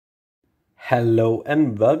Hello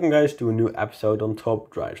and welcome guys to a new episode on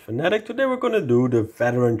Top Drives Fanatic. Today we're gonna do the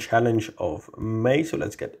veteran challenge of May, so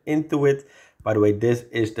let's get into it. By the way, this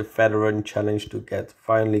is the veteran challenge to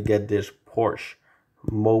finally get this Porsche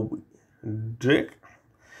Moby Dick.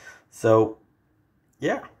 So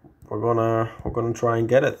yeah, we're gonna try and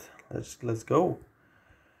get it. Let's go.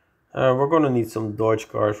 We're gonna need some Dodge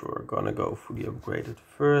cars. We're gonna go fully upgraded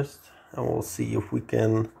first, and we'll see if we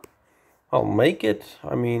can. I'll make it.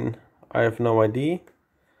 I mean, I have no idea.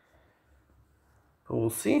 But we'll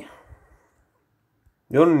see.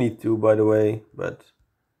 You don't need to, by the way, but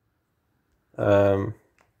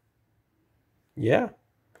yeah.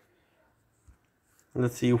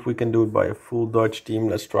 Let's see if we can do it by a full Dodge team.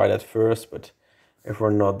 Let's try that first, but if we're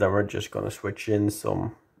not, then we're just gonna switch in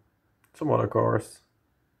some other cars.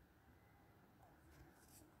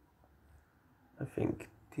 I think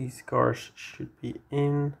these cars should be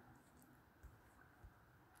in.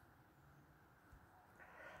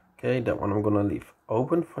 Okay, that one I'm gonna leave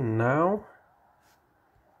open for now.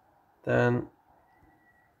 Then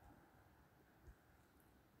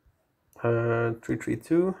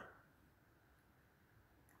 332.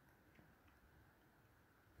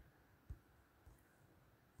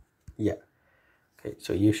 Yeah. Okay,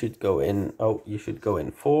 so you should go in. Oh, you should go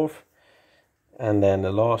in fourth, and then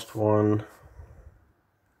the last one.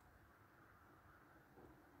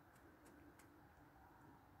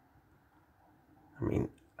 I mean,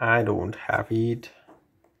 I don't have it.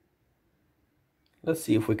 Let's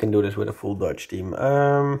see if we can do this with a full Dodge team.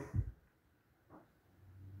 Well,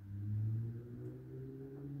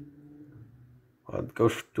 it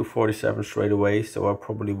goes to 47 straight away, so I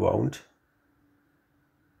probably won't.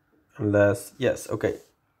 Unless, yes, okay.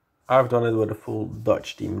 I've done it with a full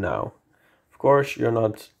Dodge team now. Of course, you're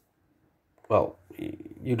not, well,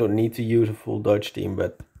 you don't need to use a full Dodge team,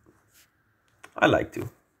 but I like to.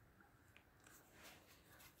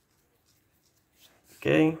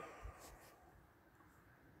 Okay.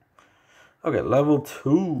 Okay, level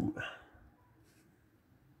 2.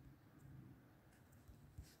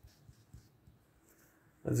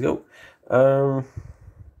 Let's go.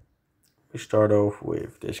 We start off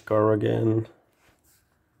with this car again.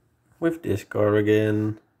 With this car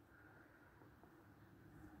again.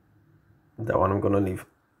 That one I'm gonna leave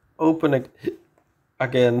open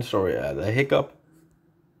again. Sorry, I had a hiccup.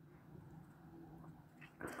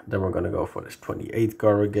 Then we're gonna go for this 28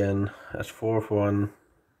 car again as fourth one.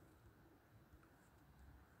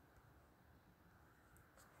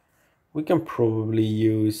 We can probably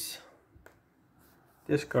use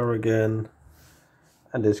this car again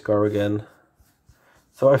and this car again.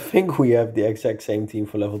 So I think we have the exact same team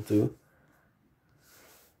for level 2.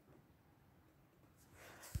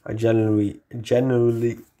 I genuinely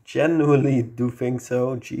do think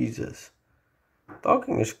so. Jesus.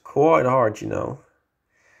 Talking is quite hard, you know.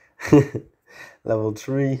 Level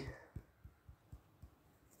 3.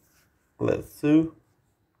 Let's do.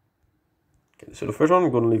 Okay, so the first one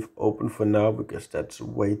I'm going to leave open for now because that's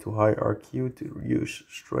way too high RQ to use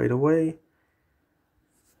straight away.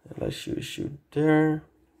 And let's shoot there.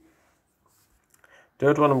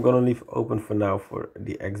 Third one I'm going to leave open for now for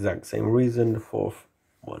the exact same reason. The fourth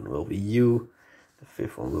one will be you. The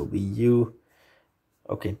fifth one will be you.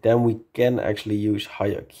 Okay, then we can actually use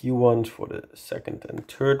higher Q ones for the second and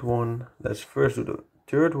third one. Let's first do the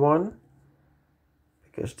third one,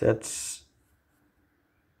 because that's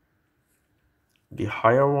the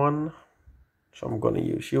higher one. So I'm gonna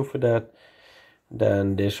use you for that.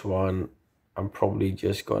 Then this one, I'm probably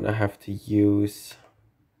just gonna have to use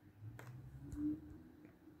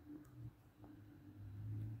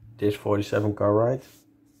this 47 car, right?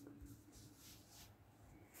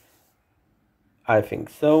 I think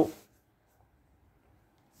so.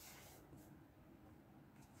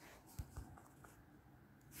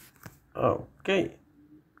 Okay,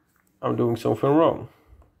 I'm doing something wrong.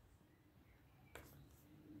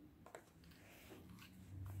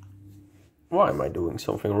 Why am I doing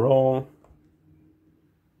something wrong?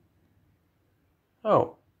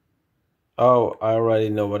 Oh, I already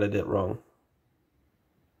know what I did wrong.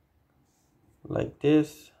 Like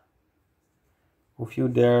this. Move you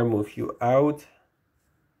there, move you out.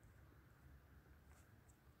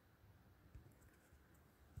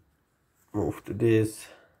 Move to this.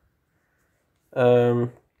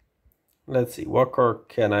 Let's see, what car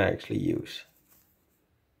can I actually use?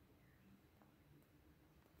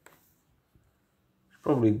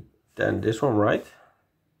 Probably then this one, right?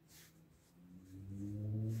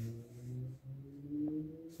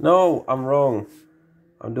 No, I'm wrong.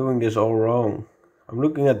 I'm doing this all wrong. I'm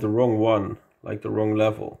looking at the wrong one, like the wrong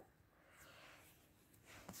level.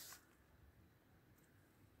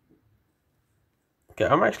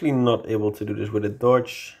 Okay, I'm actually not able to do this with a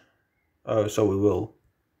dodge. Oh, so we will.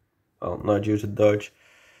 Well, not use a dodge.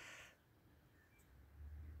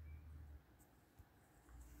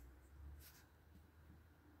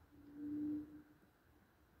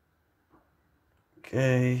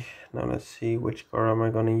 Okay, now let's see which car am I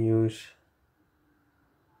gonna use.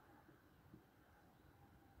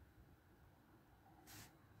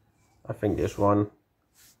 I think this one.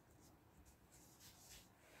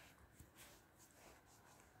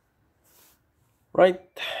 Right.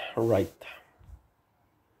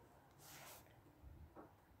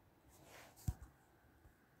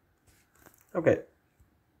 Okay.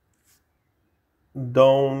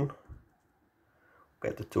 Down.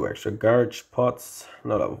 Get the 2 extra garage pots.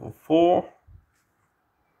 Now level 4.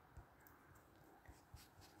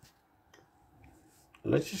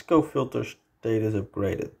 Let's just go filter status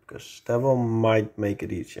upgraded, because that one might make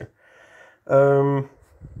it easier.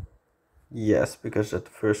 Yes, because at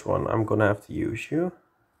the first one I'm gonna have to use you.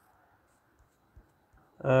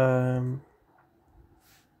 Then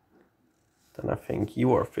I think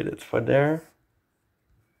you are fitted for there.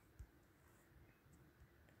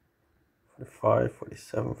 45,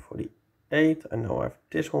 47, 48. I know I have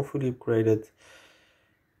this one fully upgraded.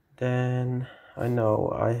 Then I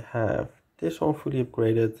know I have this one fully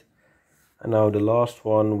upgraded. And now the last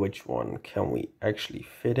one, which one can we actually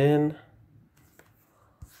fit in?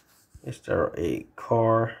 Is there a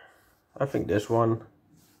car? I think this one.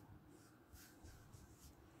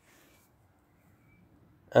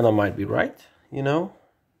 And I might be right, you know?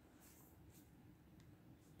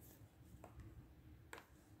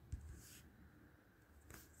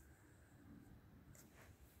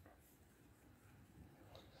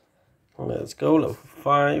 Let's go, level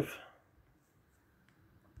 5.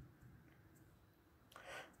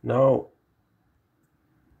 Now,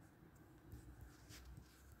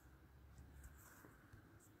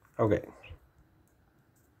 okay.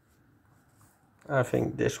 I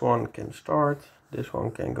think this one can start. This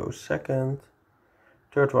one can go second.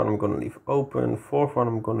 Third one I'm gonna leave open. Fourth one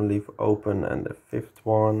I'm gonna leave open. And the fifth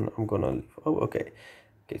one I'm gonna leave. Oh, okay.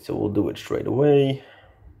 Okay, so we'll do it straight away.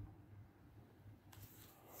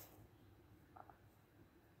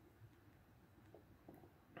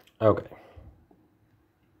 Okay.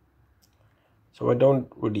 So I don't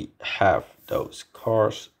really have those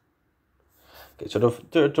cars. Okay, so the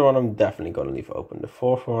third one I'm definitely gonna leave open. The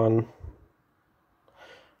fourth one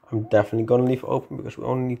I'm definitely gonna leave open because we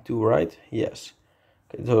only need 2, right? Yes.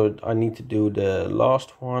 Okay, so I need to do the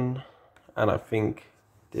last one, and I think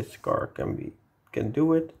this car can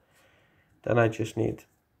do it. Then I just need,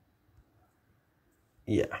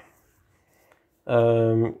 yeah.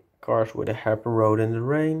 Cars with a hairpin road in the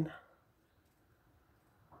rain.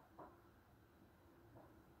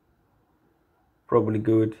 Probably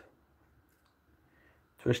good.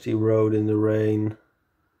 Twisty road in the rain.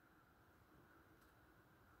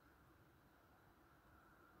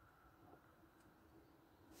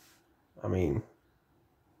 I mean,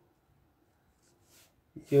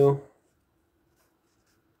 you.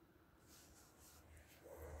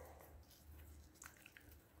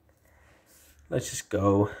 Let's just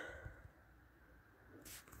go.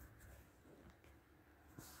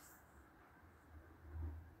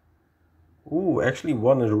 Ooh, actually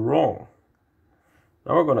one is wrong.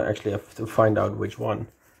 Now we're gonna actually have to find out which one.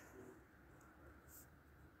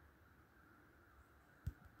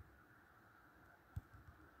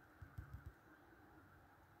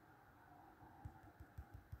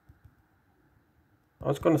 I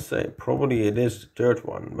was gonna say probably it is the third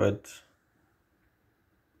one, but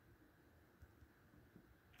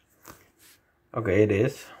okay, it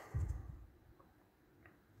is.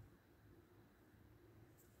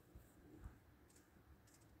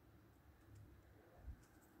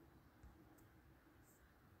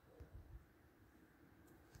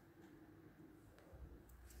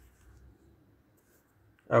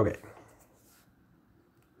 Okay.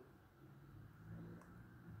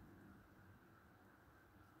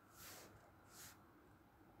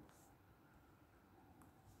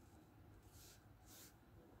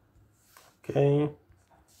 Okay.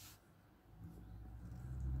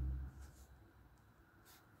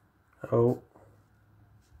 Oh.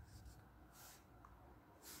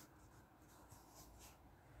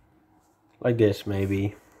 Like this,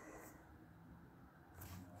 maybe.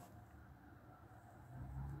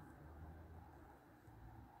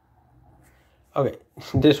 Okay,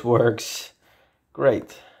 this works.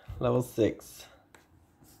 Great. Level 6.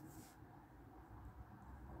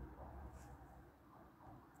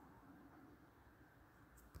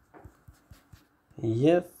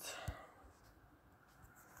 Yes.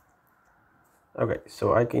 Okay,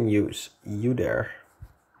 so I can use you there.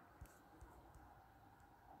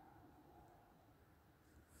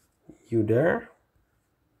 You there?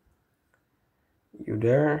 You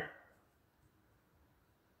there?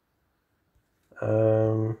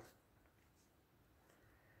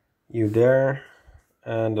 You there?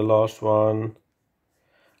 And the last one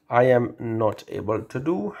I am not able to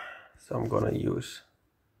do, so I'm gonna use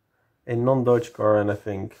a non-Dodge car, and I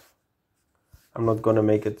think I'm not gonna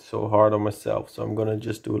make it so hard on myself, so I'm gonna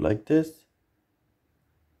just do it like this.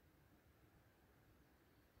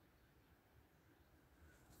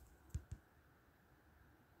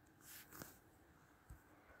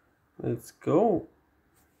 Let's go.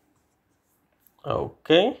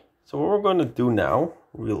 Okay, so what we're gonna do now,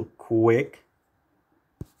 real quick,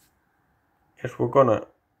 is we're gonna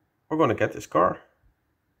get this car.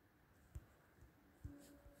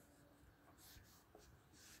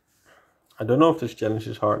 I don't know if this challenge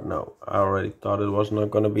is hard. No, I already thought it was not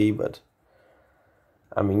gonna be, but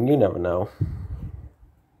I mean, you never know.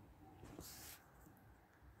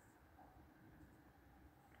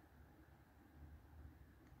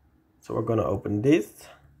 So we're gonna open this.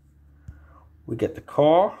 We get the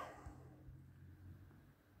car.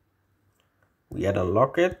 We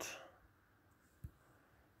unlock it.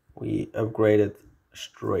 We upgrade it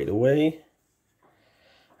straight away.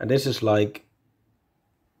 And this is like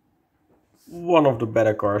one of the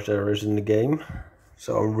better cars there is in the game.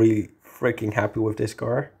 So I'm really freaking happy with this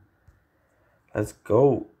car. Let's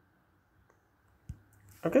go.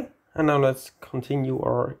 Okay, and now let's continue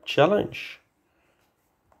our challenge.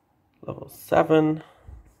 Level 7.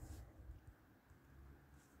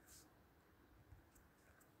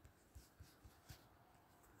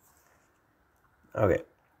 Okay,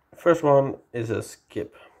 first one is a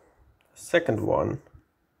skip. Second one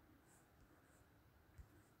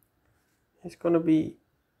is gonna be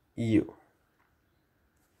you.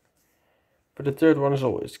 But the third one is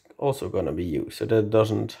always also gonna be you, so that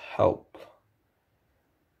doesn't help.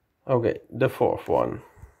 Okay, the fourth one.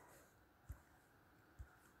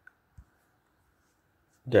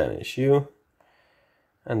 Then is you.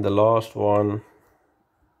 And the last one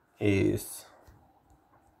is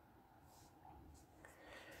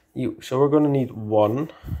you. So we're gonna need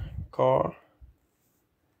one car.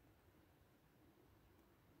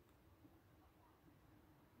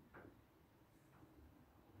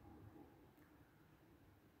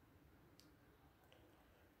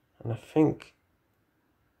 And I think,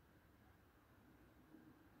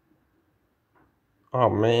 oh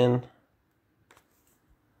man,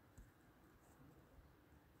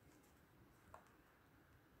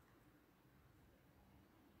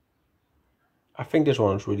 I think this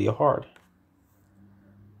one is really hard.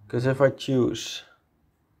 Because if I choose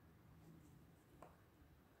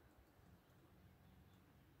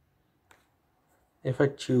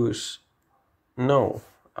no,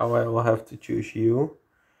 I will have to choose you.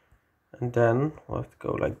 And then we'll have to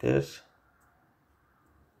go like this.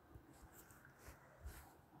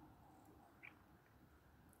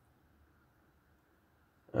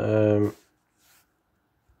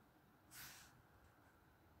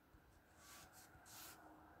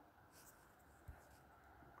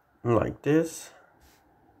 Like this.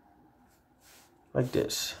 Like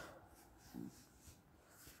this.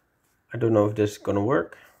 I don't know if this is gonna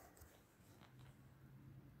work.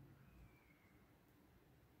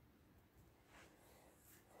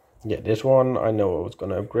 Yeah, this one I know I was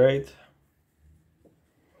gonna upgrade.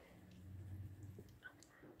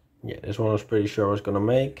 Yeah, this one I was pretty sure I was gonna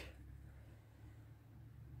make.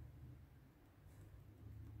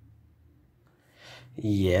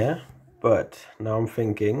 Yeah, but now I'm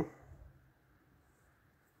thinking.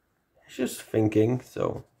 It's just thinking,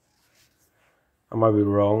 so I might be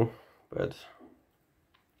wrong, but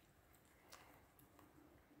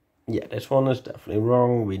yeah, this one is definitely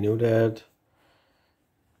wrong. We knew that.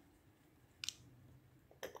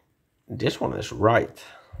 This one is right.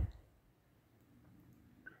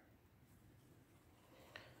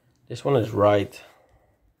 This one is right.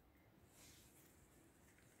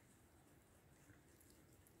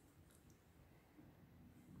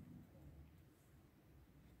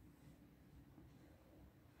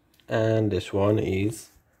 And this one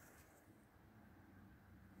is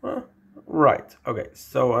right. Okay,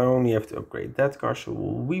 so I only have to upgrade that car, so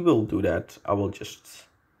we will do that. I will just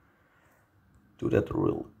do that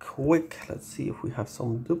real quick. Let's see if we have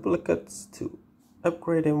some duplicates to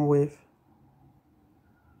upgrade him with.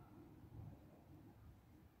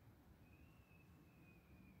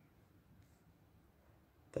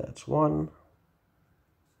 That's one.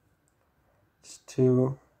 That's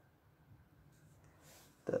two.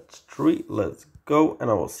 That's three. Let's go, and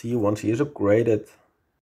I will see you once he is upgraded.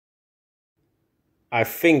 I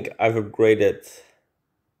think I've upgraded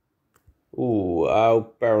Ooh,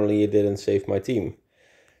 apparently it didn't save my team.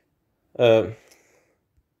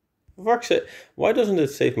 Fuck's sake, why doesn't it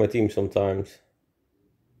save my team sometimes?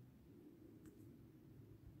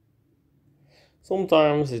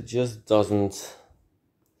 Sometimes it just doesn't.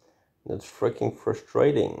 That's freaking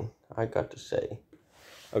frustrating, I got to say.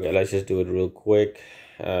 Okay, let's just do it real quick.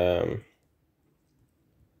 I'm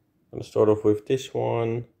gonna start off with this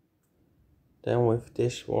one, then with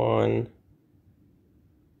this one,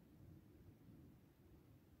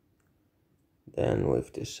 then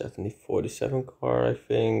with this 7047 car, I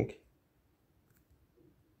think.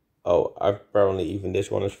 Oh, apparently even this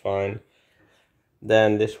one is fine.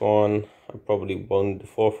 Then this one, I probably won't, the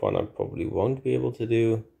fourth one I probably won't be able to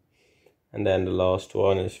do. And then the last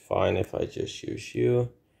one is fine if I just use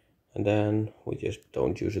you. And then we just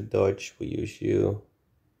don't use a dodge, we use you.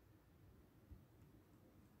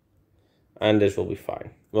 And this will be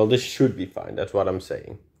fine. Well, this should be fine, that's what I'm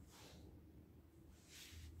saying.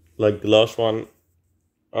 Like the last one.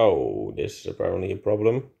 Oh, this is apparently a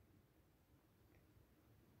problem.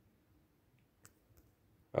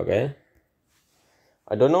 Okay.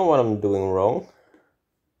 I don't know what I'm doing wrong.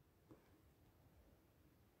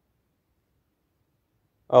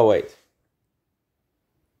 Oh, wait.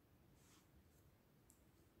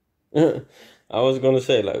 I was gonna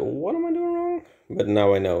say, like, what am I doing wrong? But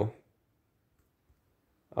now I know.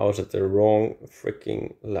 I was at the wrong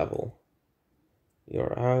freaking level.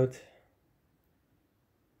 You're out.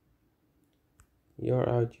 You're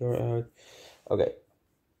out, you're out. Okay.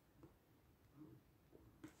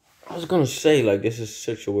 I was gonna say, like, this is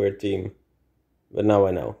such a weird team. But now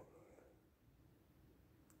I know.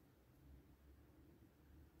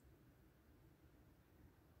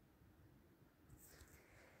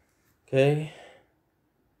 Okay.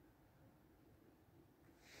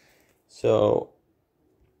 So,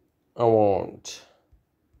 I want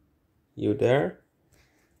you there.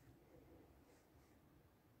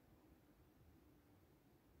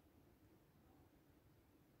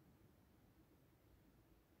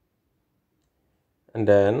 And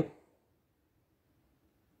then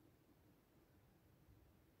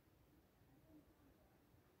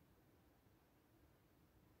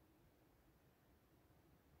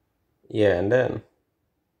yeah, and then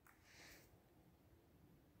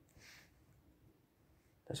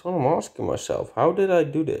that's what I'm asking myself. How did I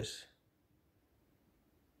do this?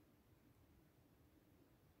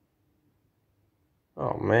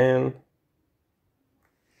 Oh man.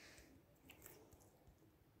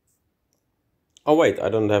 Oh wait, I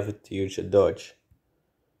don't have to use a dodge.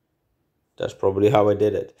 That's probably how I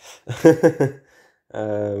did it.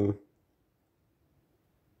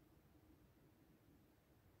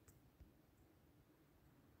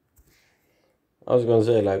 I was gonna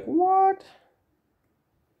say, like, what?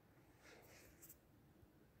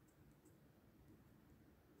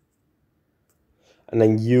 And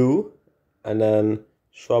then you, and then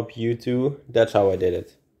swap you two. That's how I did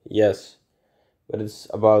it. Yes. But it's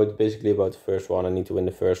about, basically about the first one. I need to win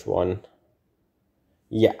the first one.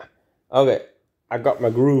 Yeah. Okay. I got my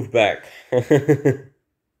groove back.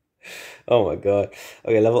 Oh my god.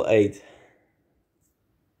 Okay, level 8.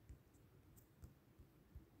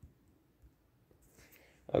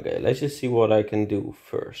 Okay, let's just see what I can do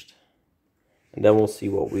first. And then we'll see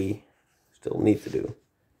what we still need to do.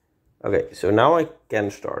 Okay, so now I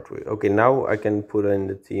can start with... Okay, now I can put in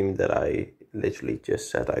the team that I literally just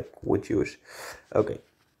said I would use. Okay,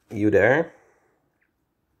 you there.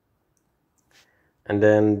 And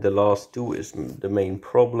then the last two is the main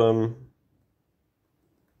problem.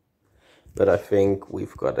 But I think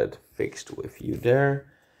we've got it fixed with you there.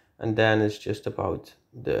 And then it's just about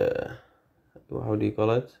the... How do you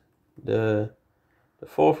call it? The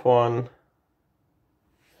fourth one.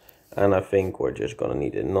 And I think we're just gonna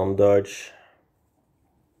need a non-dodge.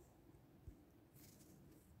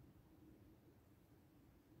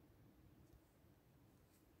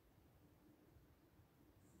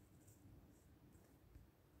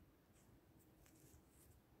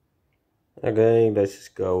 Okay, let's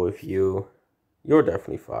just go with you. You're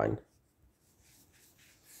definitely fine.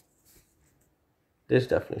 This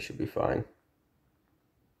definitely should be fine.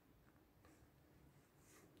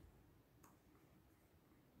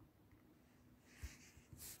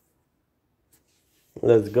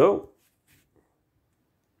 Let's go.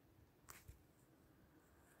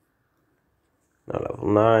 Now level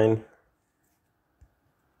 9.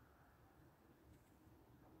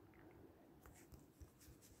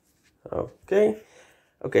 Okay.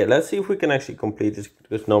 Okay, let's see if we can actually complete this,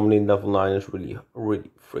 because normally level 9 is really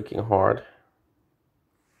freaking hard.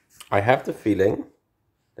 I have the feeling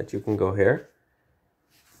that you can go here.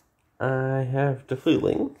 I have the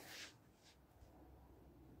feeling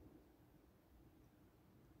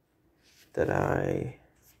that I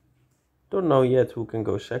don't know yet who can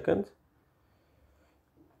go second.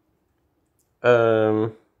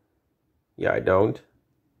 Yeah, I don't.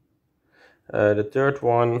 The third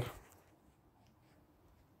one,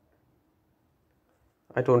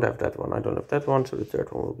 I don't have that one. I don't have that one, so the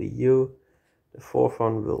third one will be you. The fourth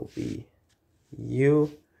one will be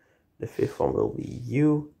you. The fifth one will be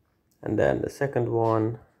you. And then the second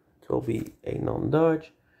one, it will be a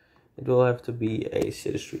non-dodge. It will have to be a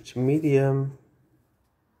City Streets medium.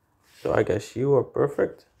 So I guess you are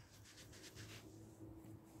perfect.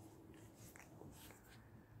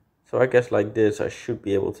 So I guess like this I should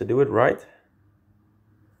be able to do it, right?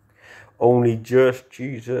 Only just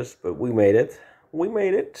Jesus, but we made it. We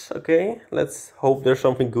made it, okay? Let's hope there's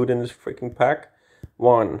something good in this freaking pack.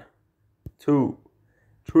 1, 2,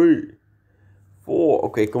 3, 4.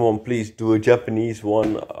 Okay, come on, please do a Japanese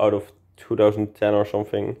one out of 2010 or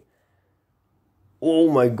something. Oh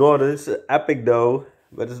my god, it's epic though.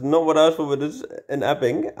 But it's not what I asked for, but it's an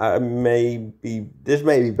epic. This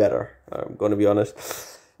may be better, I'm gonna be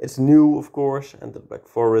honest. It's new, of course, and the Black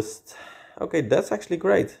Forest. Okay, that's actually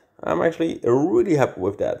great. I'm actually really happy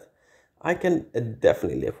with that. I can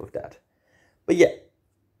definitely live with that. But yeah,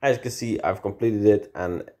 as you can see, I've completed it,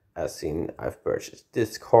 and as seen, I've purchased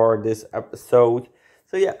this card, this episode.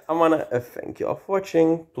 So yeah, I wanna thank you all for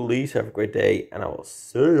watching. Please have a great day, and I will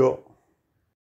see you.